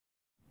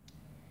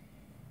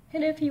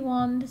Hello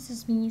everyone, this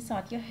is me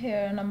Sadia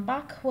here and I'm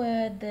back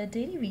with the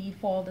daily read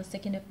for the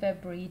 2nd of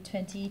February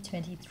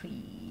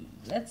 2023.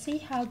 Let's see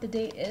how the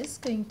day is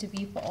going to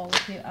be for all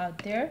of you out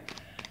there.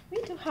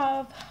 We do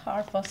have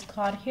our first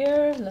card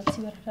here. Let's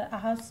see what it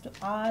has to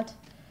add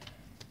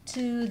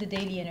to the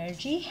daily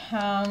energy.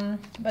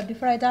 But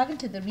before I dive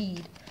into the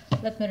read,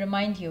 let me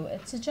remind you,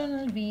 it's a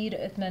general read.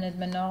 It may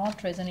not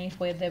resonate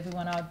with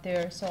everyone out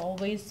there. So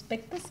always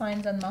pick the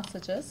signs and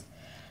messages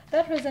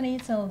that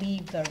resonates and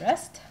leave the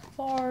rest.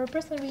 For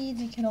personal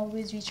reads, you can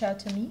always reach out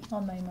to me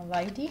on my email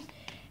ID.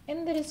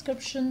 In the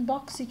description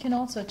box, you can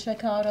also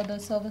check out other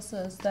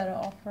services that I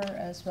offer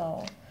as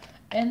well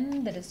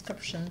in the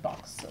description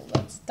box. So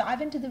let's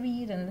dive into the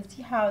read and let's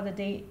see how the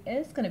day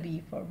is going to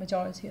be for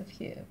majority of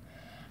you.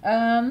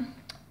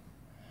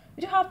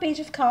 We do have Page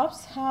of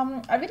Cups.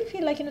 I really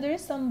feel like there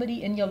is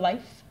somebody in your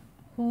life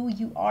who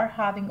you are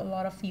having a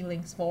lot of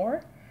feelings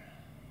for.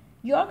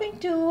 You are going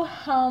to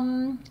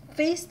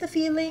face the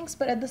feelings,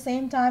 but at the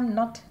same time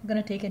not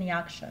going to take any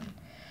action.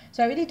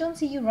 So I really don't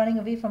see you running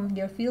away from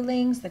your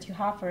feelings that you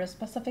have for a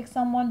specific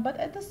someone, but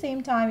at the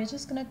same time you're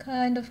just going to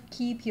kind of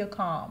keep your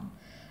calm.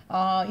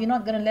 You're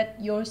not going to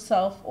let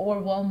yourself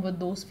overwhelm with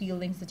those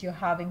feelings that you're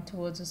having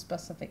towards a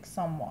specific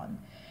someone.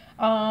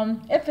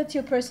 If it's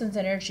your person's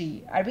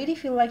energy, I really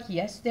feel like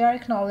yes, they are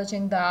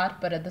acknowledging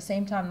that, but at the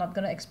same time not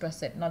going to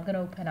express it, not going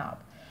to open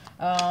up.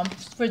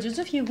 For those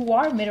of you who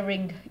are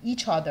mirroring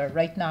each other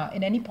right now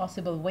in any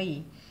possible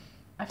way,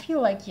 I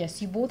feel like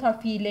yes, you both are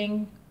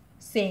feeling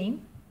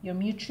same. You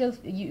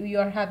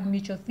are having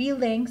mutual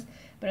feelings,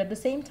 but at the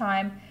same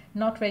time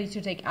not ready to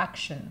take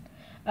action.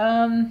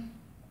 Then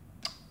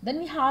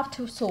we have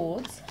Two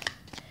Swords.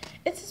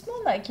 It's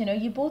more like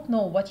you both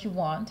know what you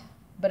want,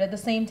 but at the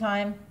same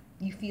time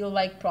you feel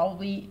like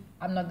probably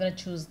I'm not gonna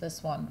choose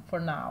this one for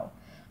now.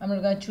 I'm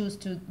not gonna choose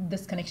to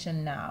this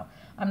connection now.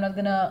 I'm not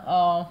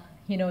gonna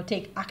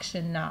take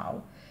action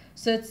now.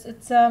 So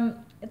it's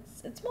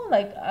more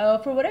like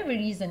for whatever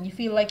reason you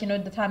feel like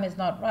the time is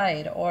not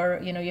right, or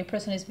your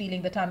person is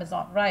feeling the time is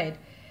not right.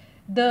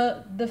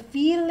 The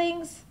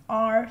feelings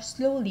are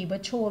slowly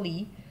but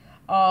surely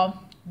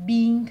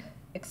being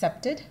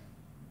accepted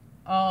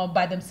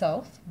by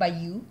themselves, by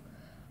you,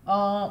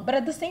 but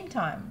at the same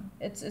time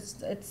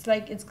it's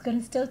like it's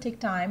gonna still take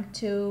time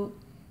to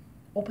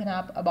open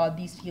up about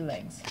these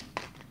feelings.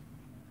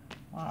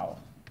 Wow.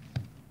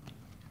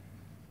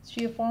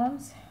 Three of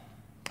Wands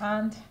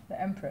and the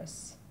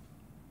Empress.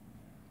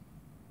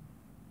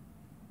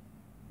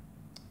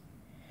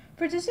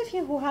 For those of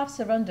you who have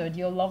surrendered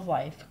your love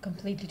life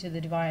completely to the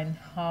divine,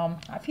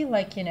 I feel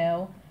like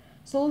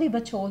slowly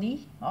but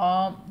surely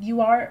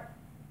you are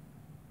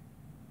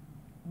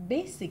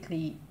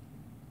basically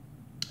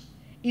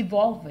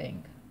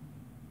evolving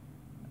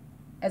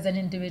as an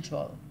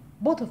individual,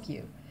 both of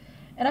you.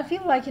 And I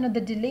feel like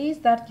the delays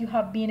that you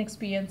have been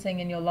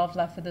experiencing in your love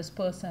life with this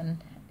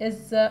person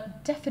is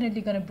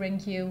definitely going to bring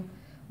you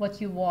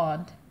what you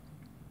want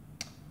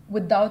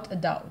without a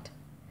doubt.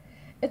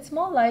 It's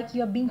more like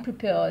you're being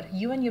prepared,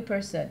 you and your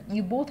person.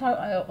 You both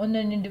are on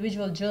an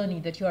individual journey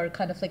that you are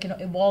kind of like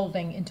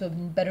evolving into a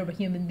better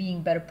human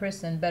being, better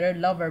person, better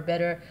lover,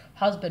 better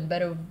husband,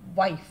 better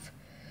wife.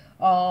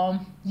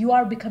 You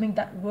are becoming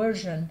that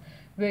version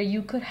where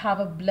you could have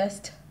a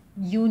blessed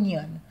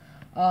union.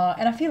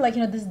 And I feel like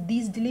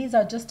these delays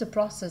are just a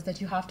process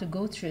that you have to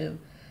go through.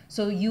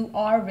 So you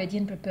are ready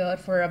and prepared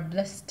for a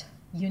blessed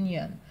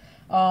union.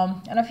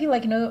 And I feel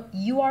like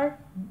you are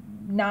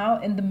now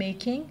in the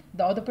making.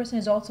 The other person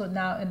is also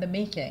now in the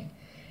making.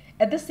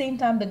 At the same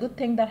time, the good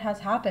thing that has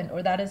happened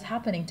or that is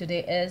happening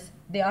today is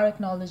they are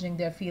acknowledging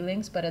their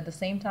feelings, but at the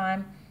same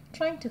time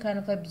trying to kind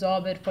of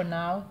absorb it for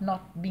now,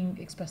 not being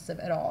expressive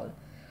at all.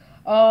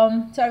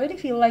 So I really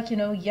feel like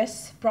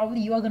yes, probably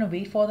you are going to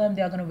wait for them,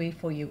 they are going to wait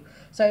for you.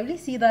 So I really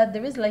see that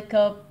there is like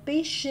a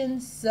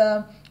patience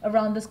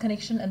around this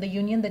connection and the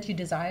union that you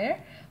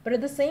desire, but at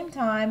the same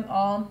time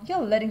you're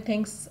letting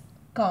things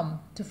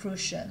come to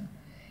fruition.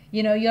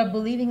 You're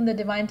believing in the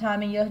divine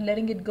timing, you're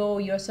letting it go,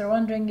 you're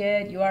surrendering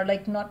it, you are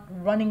like not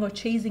running or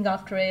chasing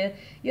after it,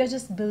 you're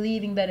just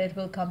believing that it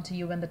will come to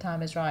you when the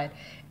time is right.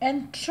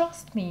 And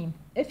trust me,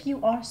 if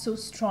you are so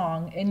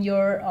strong in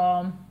your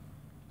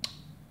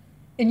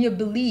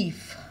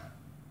belief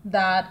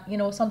that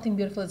something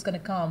beautiful is going to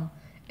come,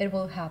 it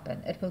will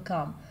happen, it will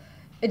come.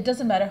 It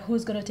doesn't matter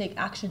who's going to take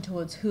action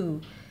towards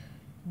who.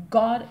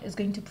 God is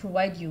going to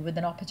provide you with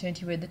an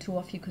opportunity where the two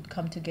of you could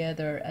come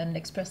together and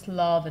express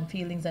love and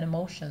feelings and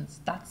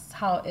emotions. That's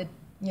how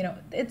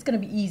it's going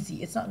to be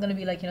easy. It's not going to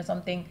be like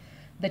something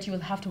that you will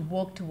have to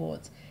work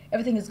towards.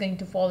 Everything is going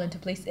to fall into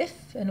place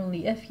if and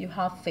only if you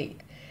have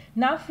faith.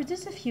 Now, for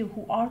those of you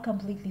who are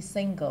completely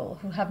single,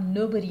 who have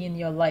nobody in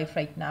your life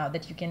right now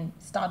that you can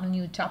start a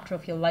new chapter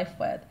of your life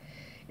with,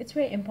 it's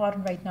very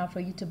important right now for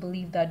you to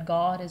believe that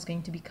God is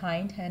going to be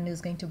kind and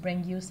is going to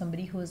bring you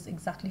somebody who is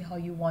exactly how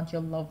you want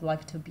your love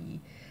life to be.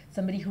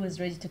 Somebody who is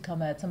ready to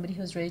commit, somebody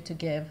who is ready to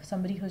give,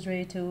 somebody who is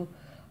ready to,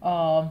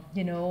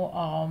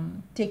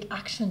 take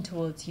action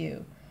towards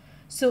you.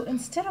 So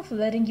instead of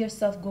letting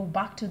yourself go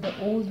back to the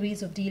old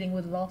ways of dealing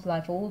with love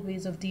life, old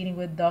ways of dealing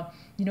with the,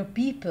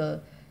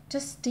 people,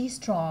 just stay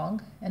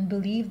strong and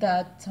believe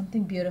that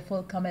something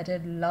beautiful,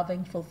 committed,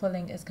 loving,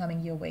 fulfilling is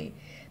coming your way.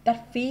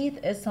 That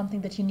faith is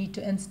something that you need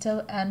to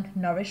instill and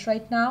nourish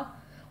right now.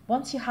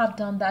 Once you have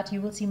done that,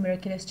 you will see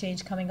miraculous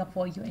change coming up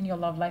for you in your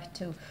love life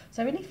too.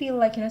 So I really feel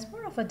like, it's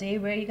more of a day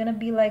where you're going to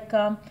be like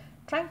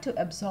trying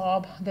to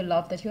absorb the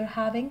love that you're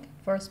having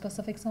for a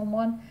specific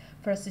someone,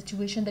 for a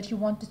situation that you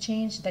want to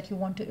change, that you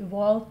want to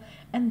evolve,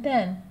 and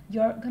then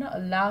you're gonna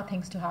allow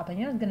things to happen.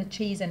 You're not gonna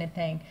chase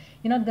anything,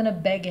 you're not gonna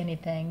beg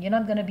anything, you're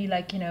not gonna be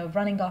like,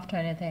 running after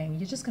anything.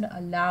 You're just gonna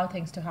allow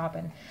things to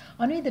happen.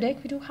 Under the deck,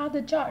 we do have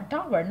the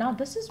tower. Now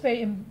this is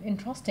very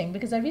interesting,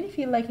 because I really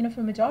feel like,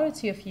 for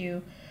majority of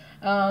you,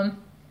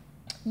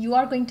 you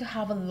are going to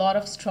have a lot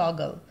of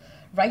struggle.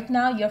 Right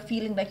now, you're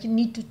feeling like you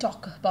need to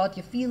talk about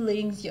your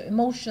feelings, your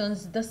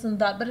emotions, this and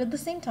that, but at the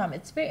same time,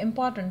 it's very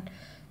important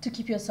to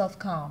keep yourself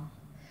calm.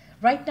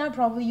 Right now,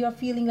 probably you're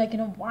feeling like,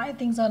 why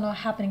things are not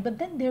happening, but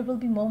then there will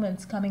be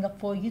moments coming up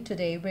for you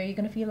today where you're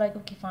going to feel like,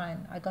 okay,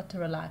 fine, I got to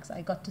relax.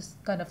 I got to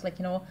kind of like,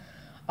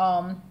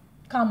 calm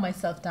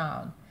myself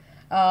down.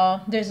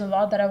 There's a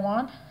lot that I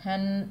want,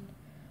 and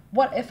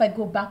what if I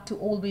go back to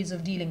old ways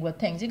of dealing with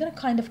things? You're going to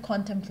kind of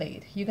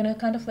contemplate. You're going to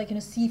kind of like,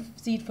 see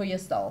it for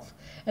yourself.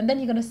 And then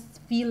you're going to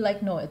feel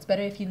like, no, it's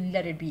better if you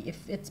let it be.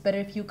 If it's better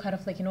if you kind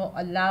of like,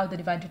 allow the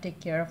divine to take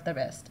care of the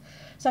rest.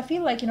 So I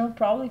feel like,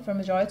 probably for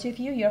majority of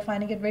you, you're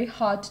finding it very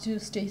hard to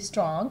stay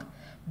strong.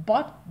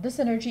 But this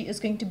energy is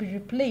going to be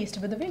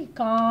replaced with a very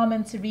calm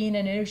and serene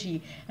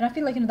energy. And I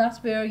feel like,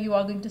 that's where you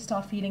are going to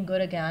start feeling good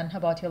again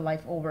about your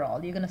life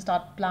overall. You're going to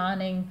start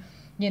planning,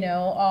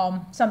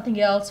 something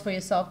else for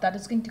yourself that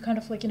is going to kind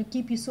of like,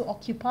 keep you so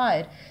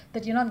occupied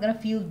that you're not going to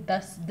feel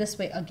this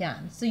way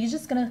again. So you're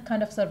just going to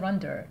kind of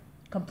surrender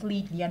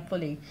completely and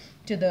fully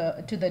to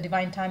the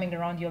divine timing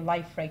around your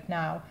life right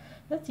now.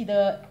 Let's see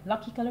the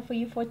lucky color for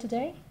you for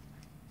today.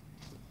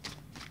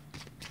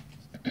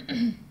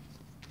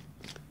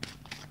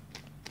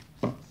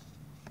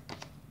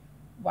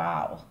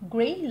 Wow,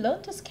 gray.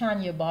 Learn to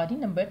scan your body,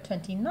 number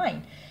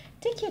 29.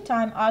 Take your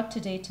time out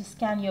today to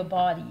scan your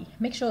body.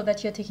 Make sure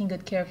that you're taking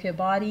good care of your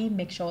body.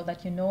 Make sure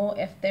that you know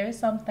if there is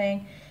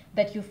something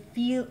that you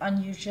feel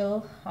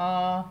unusual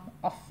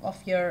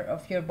of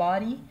your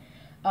body.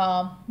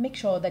 Make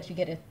sure that you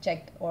get it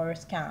checked or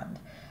scanned.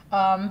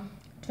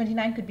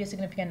 29 could be a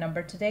significant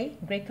number today.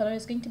 Gray color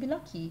is going to be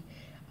lucky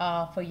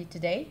for you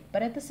today.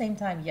 But at the same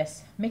time,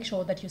 yes, make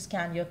sure that you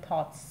scan your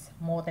thoughts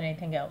more than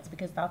anything else,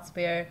 because that's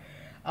where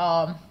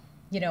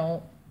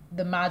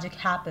the magic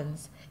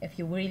happens, if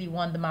you really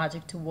want the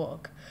magic to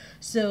work.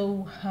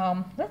 So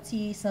let's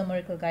see some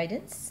miracle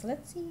guidance.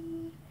 Let's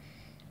see.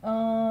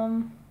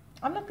 I'm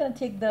not going to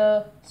take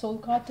the soul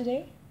card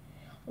today.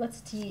 Let's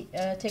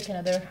take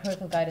another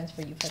miracle guidance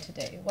for you for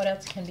today. What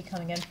else can be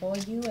coming in for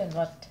you, and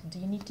what do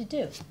you need to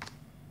do?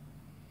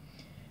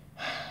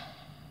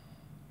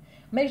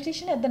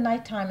 Meditation at the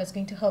night time is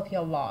going to help you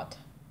a lot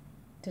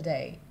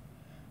today.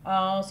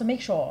 So make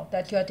sure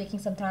that you are taking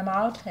some time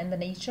out in the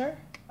nature,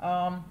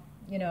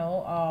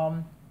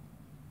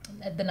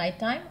 at the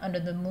nighttime under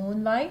the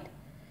moonlight,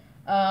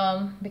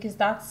 because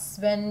that's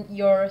when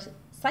your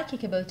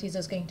psychic abilities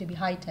is going to be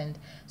heightened.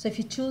 So if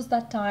you choose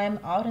that time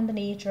out in the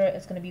nature,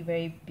 it's going to be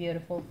very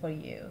beautiful for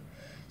you.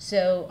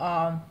 So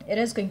it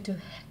is going to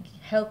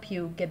help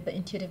you get the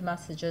intuitive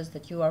messages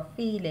that you are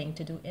feeling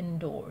to do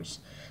indoors.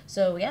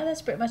 So yeah,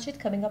 that's pretty much it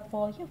coming up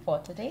for you for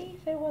today.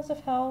 If it was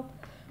of help,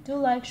 do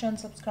like, share, and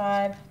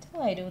subscribe.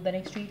 Till I do the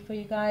next read for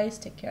you guys.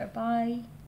 Take care. Bye.